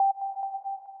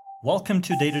Welcome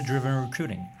to Data Driven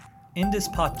Recruiting. In this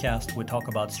podcast, we talk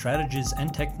about strategies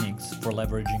and techniques for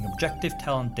leveraging objective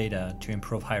talent data to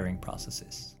improve hiring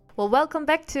processes. Well, welcome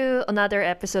back to another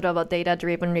episode of Data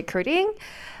Driven Recruiting.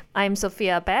 I'm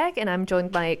Sophia Beck, and I'm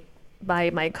joined by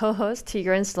my co-host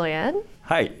Tigran Sloyan.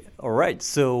 Hi. All right.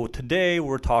 So today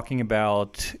we're talking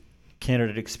about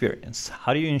candidate experience.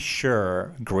 How do you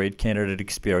ensure great candidate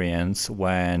experience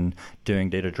when doing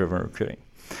data-driven recruiting?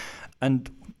 And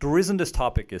the reason this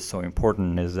topic is so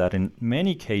important is that in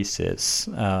many cases,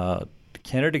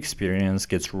 candidate experience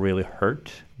gets really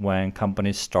hurt when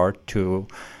companies start to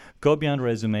go beyond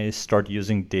resumes, start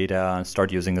using data, and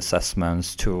start using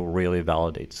assessments to really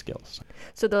validate skills.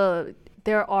 So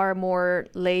there are more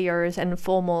layers and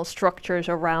formal structures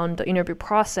around the interview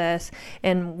process.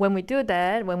 And when we do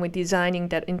that, when we're designing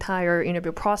that entire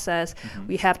interview process,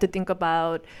 we have to think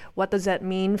about what does that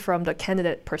mean from the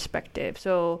candidate perspective.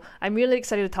 So I'm really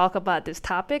excited to talk about this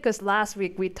topic because last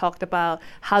week we talked about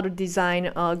how to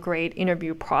design a great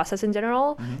interview process in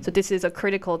general. So this is a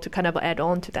critical to kind of add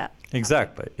on to that.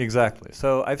 Exactly.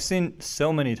 So I've seen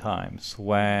so many times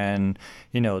when,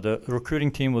 the recruiting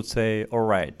team would say, all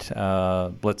right,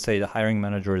 let's say the hiring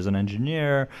manager is an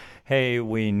engineer. Hey,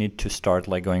 we need to start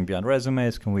going beyond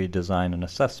resumes. Can we design an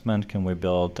assessment? Can we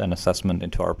build an assessment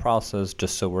into our process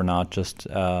just so we're not just,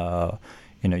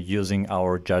 using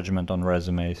our judgment on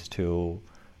resumes to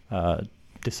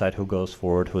decide who goes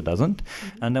forward, who doesn't.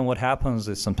 And then what happens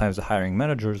is sometimes the hiring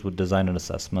managers would design an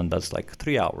assessment that's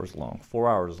 3 hours long, 4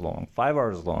 hours long, 5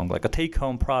 hours long, like a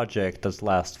take-home project that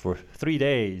lasts for 3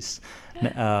 days,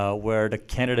 where the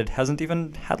candidate hasn't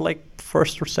even had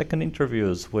first or second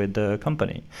interviews with the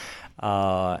company.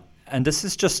 And this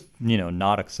is just,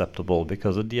 not acceptable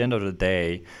because at the end of the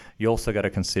day, you also got to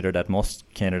consider that most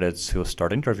candidates who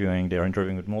start interviewing, they're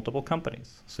interviewing with multiple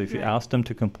companies. So if you ask them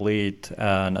to complete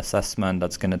an assessment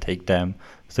that's going to take them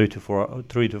 3 to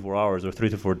 4 hours or 3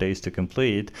 to 4 days to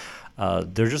complete,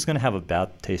 they're just going to have a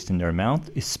bad taste in their mouth,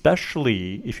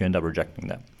 especially if you end up rejecting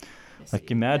them.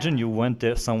 Imagine you went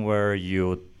there somewhere,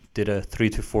 you did a 3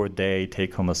 to 4 day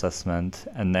take-home assessment,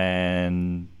 and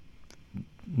then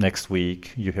next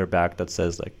week you hear back that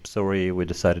says sorry, we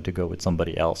decided to go with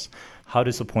somebody else. How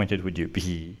disappointed would you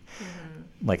be?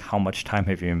 How much time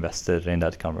have you invested in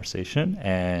that conversation?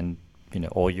 And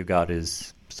all you got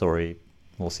is sorry,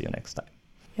 we'll see you next time.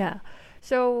 Yeah.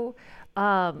 So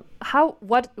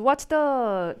what's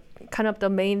the kind of the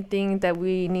main thing that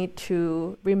we need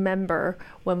to remember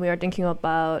when we are thinking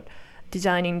about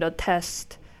designing the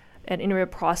test and interview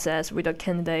process with a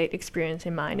candidate experience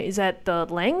in mind? Is that the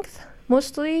length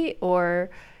mostly, or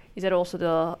is it also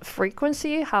the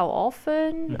frequency, how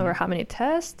often, or how many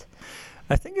tests?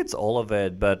 I think it's all of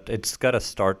it, but it's got to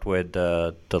start with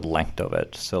the length of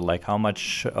it. So how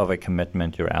much of a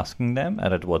commitment you're asking them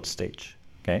and at what stage.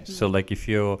 Okay, so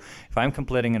if I'm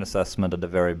completing an assessment at the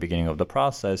very beginning of the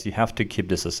process, you have to keep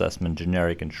this assessment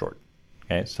generic and short.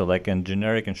 Okay, so in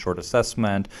generic and short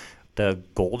assessment, the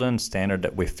golden standard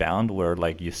that we found where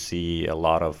you see a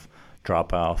lot of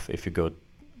drop off if you go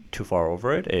too far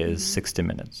over it is 60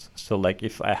 minutes. So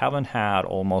if I haven't had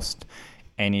almost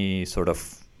any sort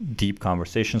of deep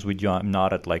conversations with you, I'm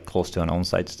not at close to an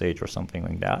on-site stage or something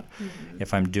like that.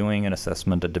 If I'm doing an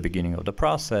assessment at the beginning of the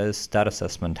process, that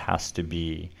assessment has to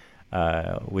be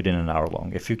within an hour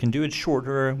long. If you can do it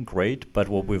shorter, great. But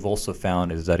what we've also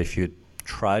found is that if you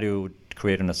try to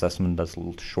create an assessment that's a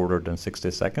little shorter than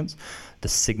 60 seconds, the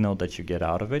signal that you get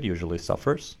out of it usually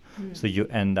suffers. So you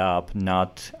end up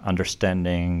not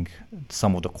understanding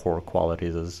some of the core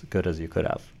qualities as good as you could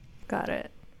have. Got it.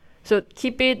 So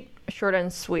keep it short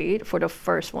and sweet for the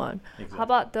first one. Exactly. How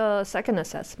about the second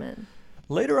assessment?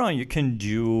 Later on, you can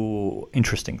do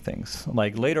interesting things.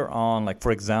 Later on,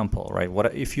 for example, right?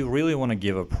 What if you really want to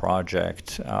give a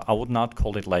project? I would not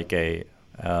call it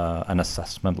an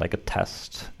assessment, like a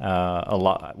test.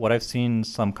 What I've seen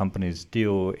some companies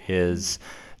do is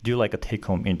do a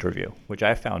take-home interview, which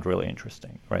I found really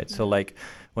interesting, right? So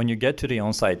when you get to the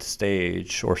on-site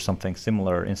stage or something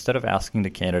similar, instead of asking the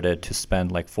candidate to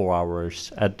spend 4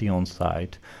 hours at the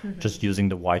on-site, just using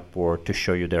the whiteboard to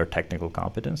show you their technical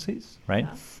competencies, right?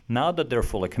 Yeah. Now that they're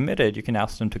fully committed, you can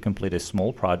ask them to complete a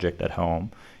small project at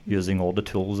home using all the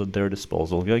tools at their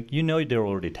disposal. They're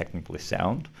already technically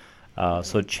sound.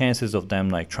 So chances of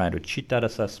them trying to cheat that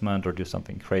assessment or do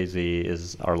something crazy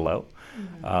are low.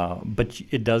 But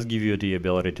it does give you the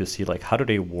ability to see how do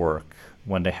they work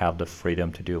when they have the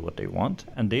freedom to do what they want.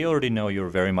 And they already know you're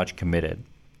very much committed.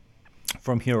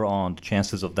 From here on, the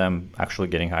chances of them actually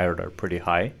getting hired are pretty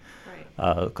high.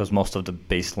 because most of the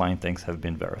baseline things have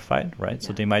been verified, right?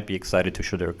 So they might be excited to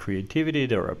show their creativity,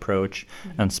 their approach,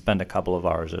 and spend a couple of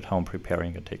hours at home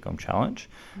preparing a take-home challenge,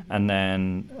 and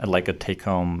then like a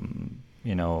take-home,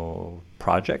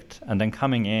 project, and then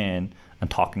coming in and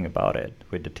talking about it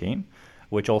with the team,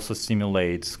 which also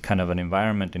simulates kind of an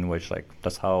environment in which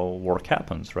that's how work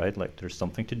happens, right? Like there's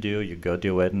something to do, you go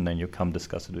do it, and then you come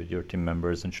discuss it with your team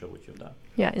members and show what you've done.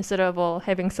 Yeah, instead of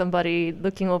having somebody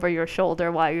looking over your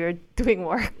shoulder while you're doing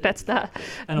work. That's not.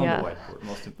 And on the whiteboard,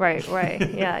 most important.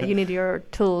 Right. Yeah, you need your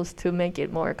tools to make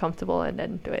it more comfortable and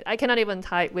then do it. I cannot even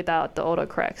type without the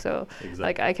autocorrect, so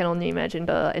I can only imagine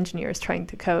the engineers trying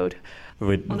to code on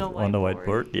the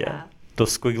whiteboard. Yeah.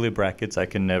 Those squiggly brackets I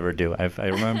can never do. I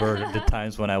remember the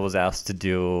times when I was asked to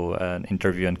do an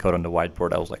interview and code on the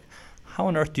whiteboard. I was like, how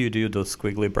on earth do you do those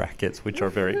squiggly brackets, which are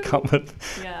very common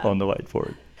on the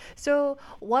whiteboard? So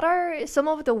what are some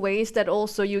of the ways that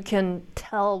also you can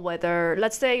tell whether,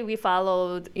 let's say we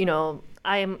followed,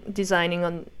 I am designing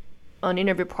on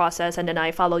interview process, and then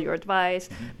I follow your advice,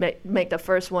 make the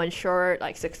first one short,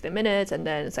 like 60 minutes, and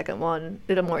then the second one,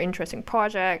 little more interesting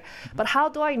project. But how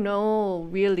do I know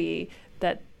really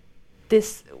that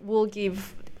this will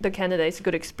give the candidates a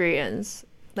good experience?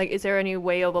 Like, is there any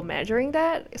way of measuring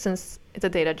that since it's a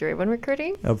data-driven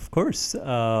recruiting? Of course.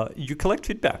 You collect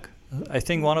feedback. I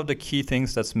think one of the key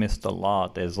things that's missed a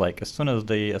lot is as soon as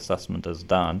the assessment is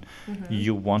done,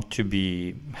 you want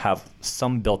to have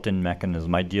some built-in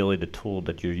mechanism. Ideally, the tool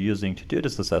that you're using to do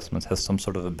this assessment has some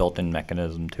sort of a built-in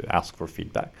mechanism to ask for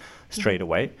feedback straight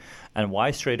away. And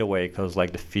why straight away? Because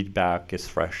the feedback is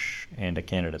fresh in the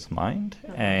candidate's mind,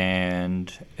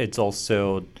 and it's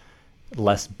also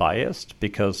less biased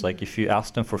because if you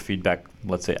ask them for feedback,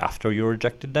 let's say after you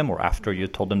rejected them or after you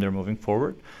told them they're moving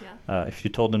forward, if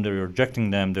you told them they're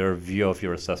rejecting them, their view of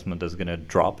your assessment is going to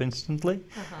drop instantly,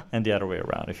 and the other way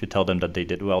around. If you tell them that they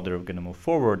did well, they're going to move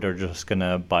forward, they're just going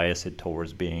to bias it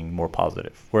towards being more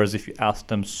positive. Whereas if you ask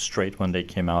them straight when they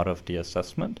came out of the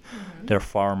assessment, they're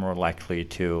far more likely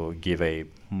to give a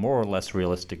more or less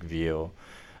realistic view.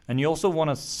 And you also want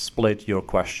to split your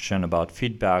question about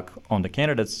feedback on the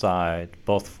candidate side,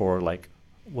 both for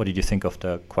what did you think of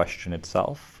the question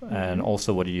itself, and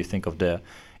also what did you think of the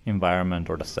environment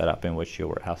or the setup in which you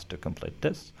were asked to complete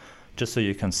this, just so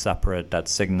you can separate that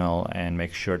signal and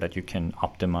make sure that you can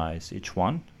optimize each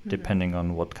one depending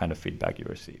on what kind of feedback you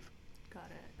receive. Got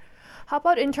it. How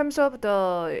about in terms of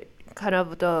the kind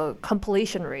of the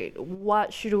completion rate?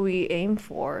 What should we aim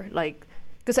for?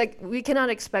 Because we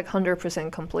cannot expect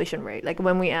 100% completion rate.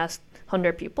 When we ask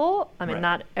 100 people,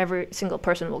 not every single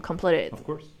person will complete it. Of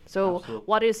course. So Absolutely.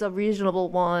 What is a reasonable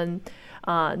one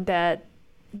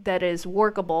that is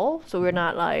workable? So we're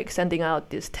not sending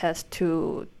out this test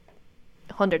to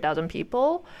 100,000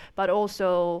 people, but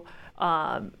also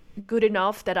good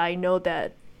enough that I know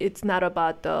that it's not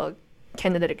about the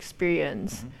candidate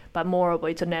experience, but more of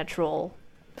it's a natural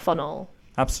funnel.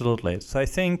 Absolutely. So I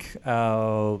think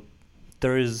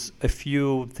there is a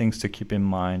few things to keep in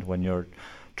mind when you're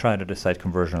trying to decide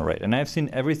conversion rate. And I've seen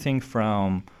everything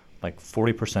from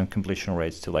 40% completion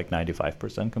rates to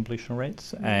 95% completion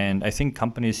rates. And I think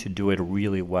companies who do it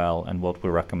really well, and what we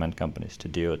recommend companies to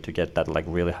do to get that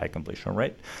really high completion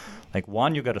rate,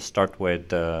 one, you got to start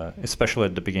with, especially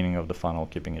at the beginning of the funnel,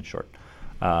 keeping it short.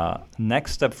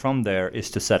 Next step from there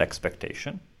is to set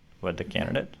expectation with the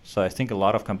candidate. So I think a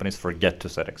lot of companies forget to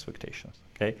set expectations.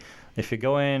 Okay, if you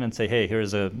go in and say, hey,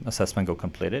 here's an assessment, go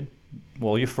complete it.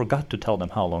 Well, you forgot to tell them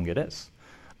how long it is.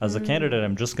 As a candidate,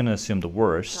 I'm just going to assume the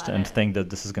worst and think that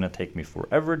this is going to take me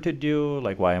forever to do.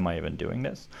 Why am I even doing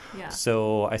this? Yeah.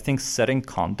 So I think setting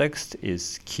context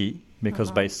is key,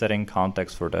 because by setting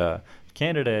context for the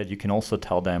candidate, you can also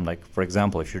tell them, for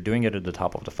example, if you're doing it at the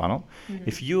top of the funnel,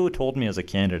 if you told me as a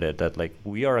candidate that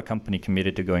we are a company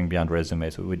committed to going beyond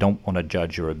resumes, so we don't want to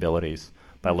judge your abilities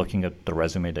by looking at the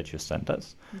resume that you sent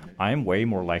us, I'm way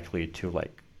more likely to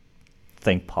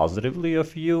think positively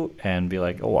of you and be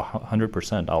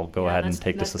 100%, I'll go ahead and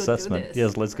take this assessment.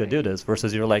 Yes, let's go do this.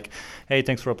 Versus you're hey,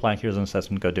 thanks for applying, here's an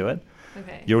assessment, go do it.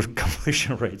 Okay. Your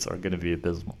completion rates are going to be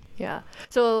abysmal. Yeah.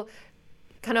 So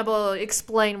kind of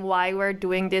explain why we're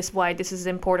doing this, why this is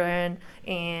important,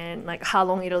 and how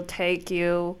long it'll take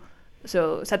you.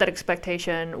 So set that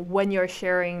expectation when you're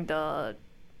sharing the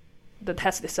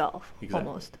test itself. Exactly.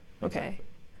 Almost. Okay.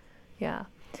 Yeah.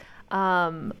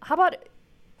 How about,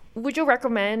 would you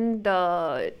recommend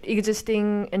the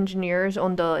existing engineers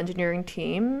on the engineering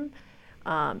team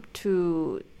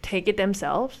to take it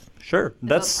themselves? Sure.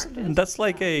 That's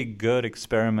a good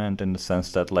experiment in the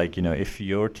sense that if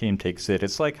your team takes it,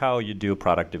 it's how you do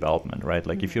product development, right?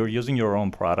 If you're using your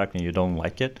own product and you don't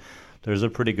like it, there's a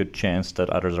pretty good chance that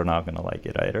others are not going to like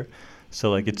it either. So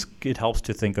like it helps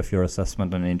to think of your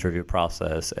assessment and interview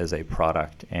process as a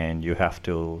product, and you have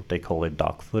to, they call it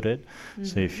dog-fooded.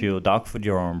 So if you dog-food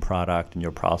your own product and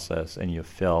your process and you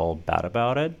feel bad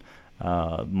about it,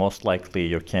 most likely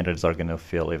your candidates are going to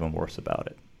feel even worse about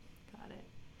it. Got it.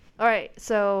 All right.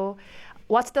 So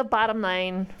what's the bottom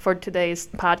line for today's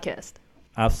podcast?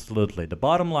 Absolutely. The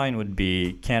bottom line would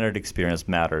be candidate experience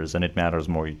matters, and it matters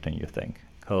more than you think.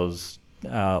 Because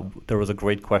there was a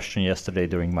great question yesterday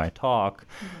during my talk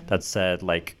that said,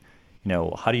 like,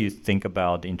 how do you think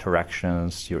about the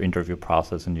interactions your interview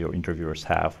process and your interviewers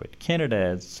have with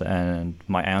candidates? And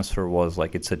my answer was,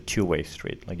 like, it's a two-way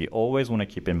street. Like, you always want to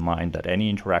keep in mind that any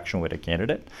interaction with a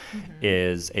candidate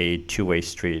is a two-way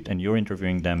street, and you're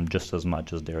interviewing them just as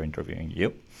much as they're interviewing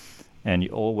you. And you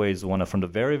always want to, from the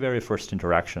very, very first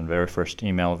interaction, very first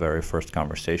email, very first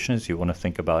conversations, you want to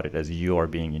think about it as you are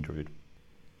being interviewed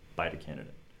by the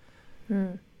candidate.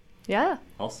 Yeah.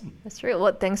 Awesome. That's true.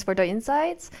 Well, thanks for the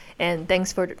insights, and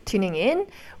thanks for tuning in.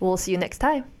 We'll see you next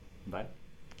time. Bye.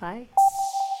 Bye.